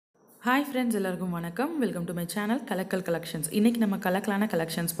Hi friends, எல்லாருக்கும் வணக்கம். Welcome to my channel Kalakkal collections. இன்னைக்கு நம்ம கலக்கலான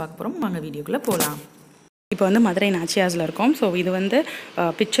கலெக்ஷன்ஸ் பார்க்க போகிறோம். வாங்க வீடியோக்குள்ளே போகலாம். இப்போ வந்து மதுரை நாச்சியாஸில் இருக்கோம். ஸோ இது வந்து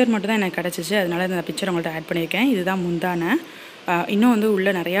பிக்சர் மட்டும் தான் எனக்கு கிடச்சிச்சு, அதனால இந்த பிக்சர் உங்கள்கிட்ட ஆட் பண்ணியிருக்கேன். இதுதான் முந்தான. இன்னும் வந்து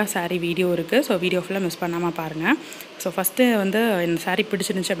உள்ளே நிறையா சாரீ வீடியோ இருக்குது. ஸோ வீடியோ ஃபுல்லாக மிஸ் பண்ணாமல் பாருங்கள். ஸோ ஃபஸ்ட்டு வந்து இந்த சாரீ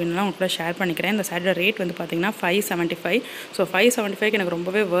பிடிச்சிருந்துச்சு அப்படின்னா உங்க கூட ஷேர் பண்ணிக்கிறேன். இந்த சாரியோட ரேட் வந்து பார்த்திங்கன்னா 575. ஸோ 575 எனக்கு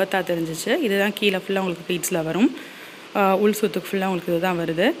ரொம்பவே வேர்த்தாக தெரிஞ்சிச்சு. இதுதான் கீழே ஃபுல்லாக உங்களுக்கு ப்ளீட்ஸில் வரும். உள் சுத்துக்கு ஃபுல்லாக உங்களுக்கு இதுதான்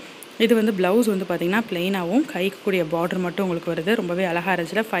வருது. இது வந்து ப்ளவுஸ் வந்து பார்த்திங்கன்னா ப்ளைனாகவும் கைக்கு கூடிய பார்டர் மட்டும் உங்களுக்கு வருது. ரொம்பவே அழகாக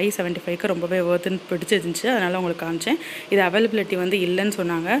இருந்துச்சு. 575க்கு ரொம்பவே ஒர்த்துன்னு பிடிச்சிருந்துச்சு, அதனால் உங்களுக்கு காமிச்சேன். இது அவைலபிலிட்டி வந்து இல்லைன்னு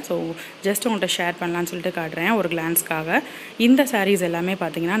சொன்னாங்க. ஸோ ஜஸ்ட் உங்கள்கிட்ட ஷேர் பண்ணலான்னு சொல்லிட்டு காட்டுறேன் ஒரு கிளான்ஸ்க்காக. இந்த சாரீஸ் எல்லாமே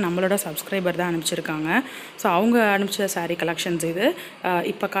பார்த்திங்கன்னா நம்மளோட சப்ஸ்கிரைபர் தான் அனுப்பிச்சிருக்காங்க. ஸோ அவங்க அனுப்பிச்ச சாரீ கலெக்ஷன்ஸ் இது.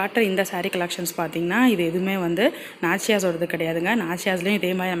 இப்போ காட்டுற இந்த சாரீ கலெக்ஷன்ஸ் பார்த்திங்கன்னா இது எதுவுமே வந்து நாச்சியாஸோடது கிடையாதுங்க. நாச்சியாஸ்லேயும்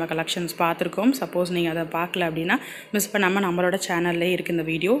இதே மாதிரி நம்ம கலெக்ஷன்ஸ் பார்த்துருக்கோம். சப்போஸ் நீங்கள் அதை பார்க்கல அப்படின்னா மிஸ் பண்ணாமல் நம்மளோட சேனல்லே இருக்குது இந்த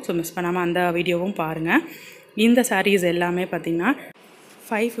வீடியோ. ஸோ மிஸ் பண்ணாமல் அந்த வீடியோவும் பாருங்கள். இந்த சாரீஸ் எல்லாமே பார்த்திங்கன்னா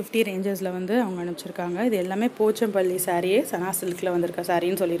 550 ரேஞ்சஸில் வந்து அவங்க அனுப்பிச்சிருக்காங்க. இது எல்லாமே போச்சம்பள்ளி சாரியே சனா சில்கில் வந்திருக்க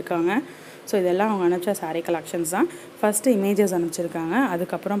சாரின்னு சொல்லியிருக்காங்க. ஸோ இதெல்லாம் அவங்க அனுப்பிச்ச சாரீ கலெக்ஷன்ஸ் தான். ஃபஸ்ட்டு இமேஜஸ் அனுப்பிச்சிருக்காங்க,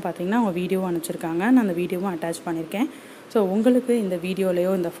 அதுக்கப்புறம் பார்த்திங்கன்னா அவங்க வீடியோவும் அனுப்பிச்சிருக்காங்க. நான் அந்த வீடியோவும் அட்டாச் பண்ணியிருக்கேன். ஸோ உங்களுக்கு இந்த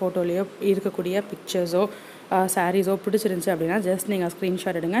வீடியோலையோ இந்த ஃபோட்டோலையோ இருக்கக்கூடிய பிக்சர்ஸோ சாரீஸோ பிடிச்சிருந்துச்சி அப்படின்னா ஜஸ்ட் நீங்கள்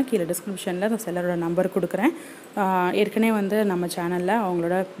ஸ்க்ரீன்ஷாட் எடுங்க. கீழே டிஸ்கிரிப்ஷனில் அந்த செல்லரோட நம்பர் கொடுக்குறேன். ஏற்கனவே வந்து நம்ம சேனலில்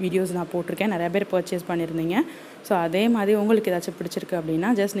அவங்களோட வீடியோஸ் நான் போட்டிருக்கேன். நிறையா பேர் பர்ச்சேஸ் பண்ணியிருந்தீங்க. ஸோ அதே மாதிரி உங்களுக்கு ஏதாச்சும் பிடிச்சிருக்கு அப்படின்னா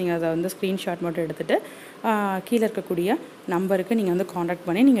ஜஸ்ட் நீங்கள் அதை வந்து ஸ்க்ரீன்ஷாட் மட்டும் எடுத்துகிட்டு கீழே இருக்கக்கூடிய நம்பருக்கு நீங்கள் வந்து காண்டாக்ட்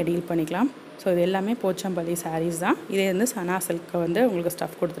பண்ணி நீங்கள் டீல் பண்ணிக்கலாம். ஸோ இது எல்லாமே போச்சம்பள்ளி சாரீஸ் தான். இதே வந்து சனா சில்க்கு வந்து உங்களுக்கு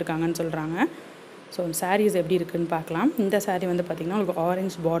ஸ்டஃப் கொடுத்துருக்காங்கன்னு சொல்கிறாங்க. ஸோ சாரீஸ் எப்படி இருக்குதுன்னு பார்க்கலாம். இந்த சாரீ வந்து பார்த்திங்கன்னா உங்களுக்கு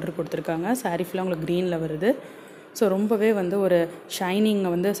ஆரஞ்ச் பார்டர் கொடுத்துருக்காங்க. சாரீ ஃபுல்லாக உங்களுக்கு க்ரீனில் வருது. ஸோ ரொம்பவே வந்து ஒரு ஷைனிங்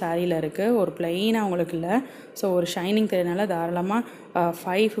வந்து சாரியில் இருக்குது. ஒரு ப்ளைனாக உங்களுக்கு இல்லை. ஸோ ஒரு ஷைனிங் தெரியனால தாராளமாக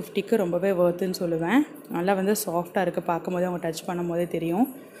 550க்கு ரொம்பவே ஒர்த்துன்னு சொல்லுவேன். நல்லா வந்து சாஃப்டாக இருக்குது. பார்க்கும்போதே அவங்க டச் பண்ணும் போதே தெரியும்.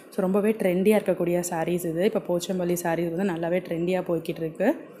 ஸோ ரொம்பவே ட்ரெண்டியாக இருக்கக்கூடிய சாரீஸ் இது. இப்போ போச்சம்பள்ளி சாரீஸ் வந்து நல்லாவே ட்ரெண்டியாக போய்கிட்டு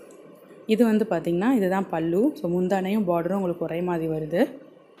இருக்குது. இது வந்து பார்த்திங்கன்னா இதுதான் பல்லு. ஸோ முந்தானையும் பார்டரும் உங்களுக்கு ஒரே மாதிரி வருது.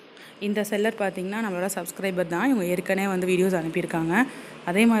 இந்த செல்லர் பார்த்திங்கன்னா நம்மளோட சப்ஸ்கிரைபர் தான். இவங்க ஏற்கனவே வந்து வீடியோஸ் அனுப்பியிருக்காங்க.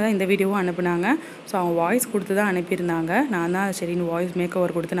 அதே மாதிரி தான் இந்த வீடியோவும் அனுப்புனாங்க. ஸோ அவங்க வாய்ஸ் கொடுத்து தான் அனுப்பியிருந்தாங்க. நான் தான் சரின்னு வாய்ஸ் மேக்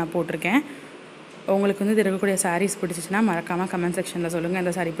ஓவர் கொடுத்து நான் போட்டிருக்கேன். உங்களுக்கு வந்து இது இருக்கக்கூடிய சாரீஸ் பிடிச்சிச்சின்னா மறக்காமல் கமெண்ட் செக்ஷனில் சொல்லுங்கள்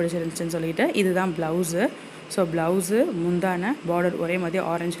எந்த சாரீ பிடிச்சிருந்துச்சின்னு சொல்லிவிட்டு. இதுதான் ப்ளவுஸு. ஸோ ப்ளவுஸு முந்தான பார்டர் ஒரே மாதிரி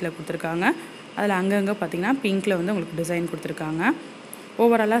ஆரஞ்சில் கொடுத்துருக்காங்க. அதில் அங்கங்கே பார்த்திங்கன்னா பிங்க்கில் வந்து உங்களுக்கு டிசைன் கொடுத்துருக்காங்க.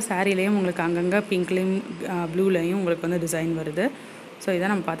 ஓவராலாக சாரீலேயும் உங்களுக்கு அங்கங்கே பிங்க்லேயும் ப்ளூலேயும் உங்களுக்கு வந்து டிசைன் வருது. ஸோ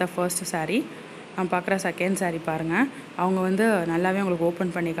இதான் நம்ம பார்த்தா ஃபர்ஸ்ட் சாரீ. நம்ம பார்க்குற செகண்ட் சாரீ பாருங்கள். அவங்க வந்து நல்லாவே உங்களுக்கு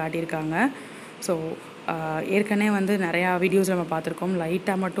ஓப்பன் பண்ணி காட்டியிருக்காங்க. ஸோ ஏற்கனவே வந்து நிறையா வீடியோஸ் நம்ம பார்த்துருக்கோம்.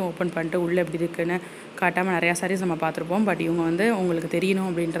 லைட்டாக மட்டும் ஓப்பன் பண்ணிட்டு உள்ளே எப்படி இருக்குன்னு காட்டாமல் நிறையா சாரீஸ் நம்ம பார்த்துருப்போம். பட் இவங்க வந்து உங்களுக்கு தெரியணும்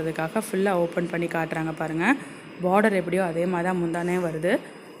அப்படின்றதுக்காக ஃபுல்லாக ஓப்பன் பண்ணி காட்டுறாங்க பாருங்கள். பார்டர் எப்படியோ அதே மாதிரி தான் முந்தானே வருது.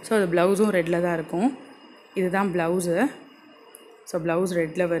 ஸோ அது ப்ளவுஸும் ரெட்டில் தான் இருக்கும். இதுதான் ப்ளவுஸு. ஸோ ப்ளவுஸ்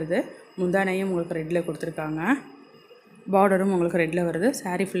ரெட்டில் வருது. முந்தானையும் உங்களுக்கு ரெட்டில் கொடுத்துருக்காங்க. பார்டரும் உங்களுக்கு ரெட்டில் வருது.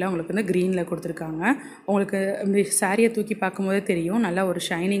 சாரீ ஃபுல்லாக உங்களுக்கு வந்து க்ரீனில் கொடுத்துருக்காங்க. உங்களுக்கு இந்த சாரியை தூக்கி பார்க்கும்போதே தெரியும் நல்லா ஒரு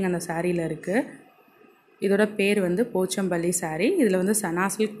ஷைனிங் அந்த சாரியில் இருக்குது. இதோட பேர் வந்து போச்சம்பள்ளி சாரீ. இதில் வந்து சனா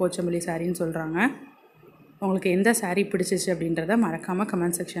சில்க் போச்சம்பள்ளி சாரின்னு சொல்கிறாங்க. உங்களுக்கு எந்த சாரீ பிடிச்சிச்சு அப்படின்றத மறக்காமல்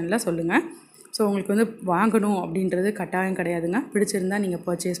கமெண்ட் செக்ஷனில் சொல்லுங்கள். ஸோ உங்களுக்கு வந்து வாங்கணும் அப்படின்றது கட்டாயம் கிடையாதுங்க. பிடிச்சிருந்தா நீங்கள்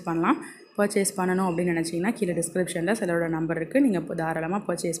பர்ச்சேஸ் பண்ணலாம். பர்ச்சேஸ் பண்ணணும் அப்படின்னு நினச்சிங்கன்னா கீழே டிஸ்கிரிப்ஷனில் சிலரோட நம்பர் இருக்குது. நீங்கள் தாராளமாக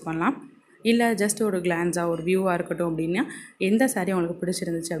பர்ச்சேஸ் பண்ணலாம். இல்லை ஜஸ்ட் ஒரு கிளான்ஸாக ஒரு வியூவாக இருக்கட்டும் அப்படின்னா எந்த சாரீ உங்களுக்கு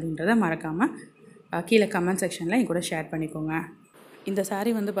பிடிச்சிருந்துச்சு அப்படின்றத மறக்காமல் கீழே கமெண்ட் செக்ஷனில் என் கூட ஷேர் பண்ணிக்கோங்க. இந்த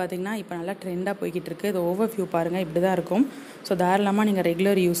சாரீ வந்து பார்த்திங்கன்னா இப்போ நல்லா ட்ரெண்டாக போய்கிட்டு இருக்குது. இது ஓவர் வியூ பாருங்கள், இப்படி தான் இருக்கும். ஸோ தாராளமாக நீங்கள்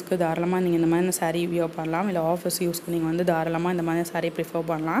ரெகுலர் யூஸ்க்கு தாராளமாக நீங்கள் இந்த மாதிரி சாரீ வியூ பண்ணலாம். இல்லை ஆஃபீஸ் யூஸ்க்கு நீங்கள் வந்து தாராளமாக இந்த மாதிரி சாரீ ப்ரிஃபர்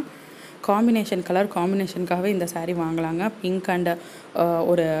பண்ணலாம். காம்பினேஷன் கலர் காம்பினேஷனுக்காகவே இந்த சாரீ வாங்கலாங்க. பிங்க் அண்ட்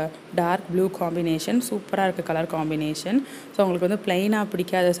ஒரு டார்க் ப்ளூ காம்பினேஷன் சூப்பராக இருக்குது கலர் காம்பினேஷன். ஸோ உங்களுக்கு வந்து ப்ளைனாக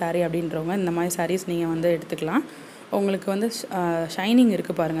பிடிக்காத சாரீ அப்படின்றவங்க இந்த மாதிரி சாரீஸ் நீங்கள் வந்து எடுத்துக்கலாம். உங்களுக்கு வந்து ஷைனிங்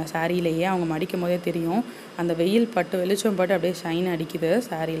இருக்குது பாருங்கள் சாரியிலேயே. அவங்க மடிக்கும் போதே தெரியும். அந்த வெயில் பட்டு வெளிச்சம் பட்டு அப்படியே ஷைன் அடிக்குது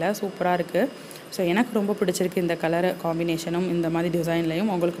சாரியில். சூப்பராக இருக்குது. ஸோ எனக்கு ரொம்ப பிடிச்சிருக்கு இந்த கலர் காம்பினேஷனும் இந்த மாதிரி டிசைன்லையும்.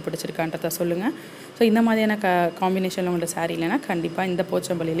 உங்களுக்கு பிடிச்சிருக்கான்றதை சொல்லுங்கள். ஸோ இந்த மாதிரியான காம்பினேஷனில் உங்களோட சாரீ இல்லைனா கண்டிப்பாக இந்த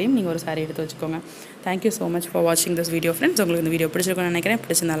போச்சம்பள்ளியிலையும் நீங்கள் ஒரு சாரீ எடுத்து வச்சுக்கோங்க. தேங்க்யூ ஸோ மச் ஃபார் வாட்சிங் திஸ் வீடியோ ஃப்ரெண்ட்ஸ். உங்களுக்கு இந்த வீடியோ பிடிச்சிருக்கோன்னு நினைக்கிறேன்.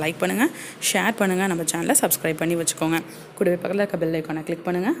 பிடிச்சிருந்தா லைக் பண்ணுங்கள், ஷேர் பண்ணுங்கள், நம்ம சேனலை சப்ஸ்கிரைப் பண்ணி வச்சுக்கோங்க. கூடவே பக்கத்தில் இருக்க பெல் ஐக்கானை கிளிக்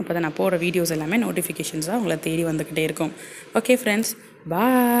பண்ணுங்கள். அப்போ தான் நான் போகிற வீடியோஸ் எல்லாமே நோட்டிஃபிகேஷன்ஸாக உங்களை தேடி வந்துக்கிட்டே இருக்கும். ஓகே ஃப்ரெண்ட்ஸ்,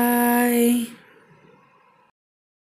 பாய்.